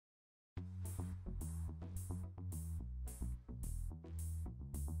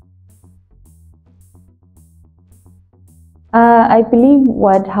I believe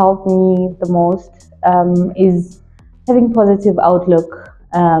what helped me the most is having positive outlook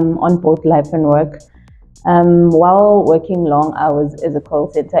on both life and work. While working long hours as a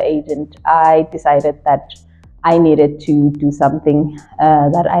call center agent, I decided that I needed to do something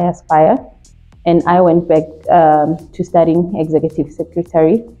that I aspire, and I went back to studying executive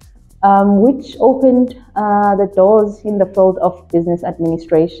secretary, which opened the doors in the field of business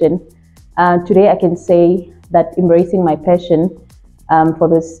administration. Today, I can say that embracing my passion for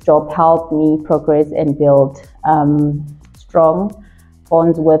this job helped me progress and build strong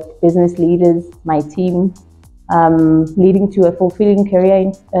bonds with business leaders, my team, leading to a fulfilling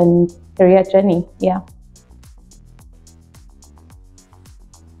career and career journey. Yeah.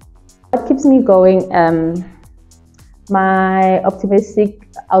 What keeps me going? My optimistic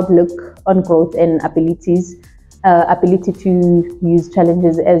outlook on growth and ability to use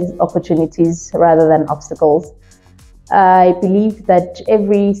challenges as opportunities rather than obstacles. I believe that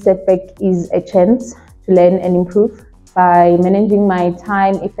every setback is a chance to learn and improve. By managing my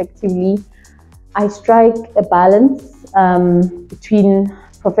time effectively, I strike a balance between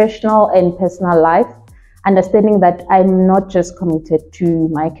professional and personal life, understanding that I'm not just committed to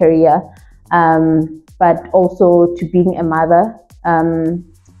my career, but also to being a mother,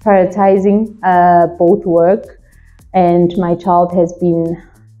 prioritizing both work and my child has been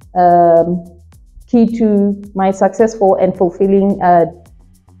key to my successful and fulfilling,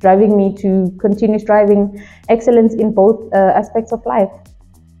 driving me to continue striving excellence in both aspects of life.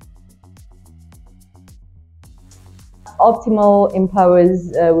 Optimal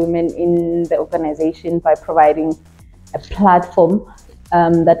empowers women in the organization by providing a platform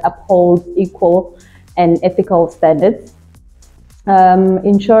that upholds equal and ethical standards,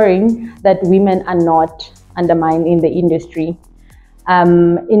 ensuring that women are not undermined in the industry.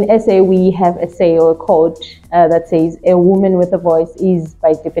 In SA, we have a say or a quote that says, "A woman with a voice is,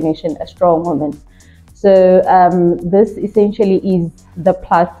 by definition, a strong woman." So this essentially is the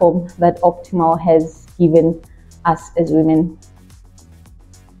platform that Optimal has given us as women.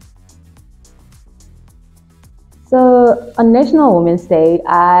 So on National Women's Day,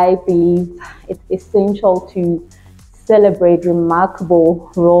 I believe it's essential to celebrate the remarkable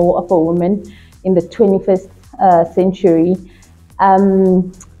role of a woman in the 21st century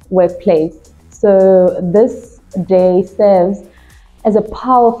workplace. So this day serves as a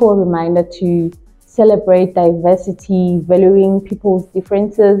powerful reminder to celebrate diversity, valuing people's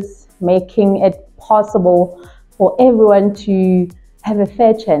differences, making it possible for everyone to have a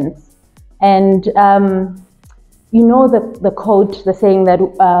fair chance. And you know the quote, the saying that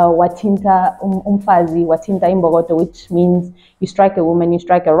watinta umfazi, watinta imbogoto, which means you strike a woman, you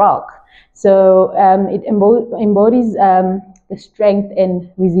strike a rock. So it embodies the strength and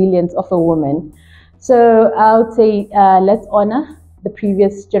resilience of a woman. So I would say let's honor the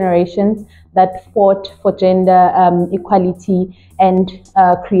previous generations that fought for gender equality and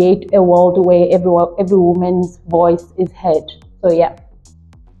create a world where every woman's voice is heard. So yeah.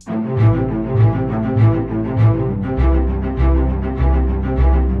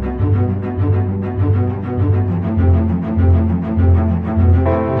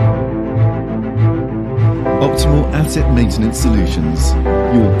 Optimal Asset Maintenance Solutions,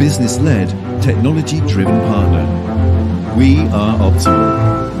 your business-led, technology-driven partner. We are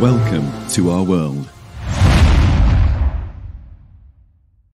Optimal. Welcome to our world.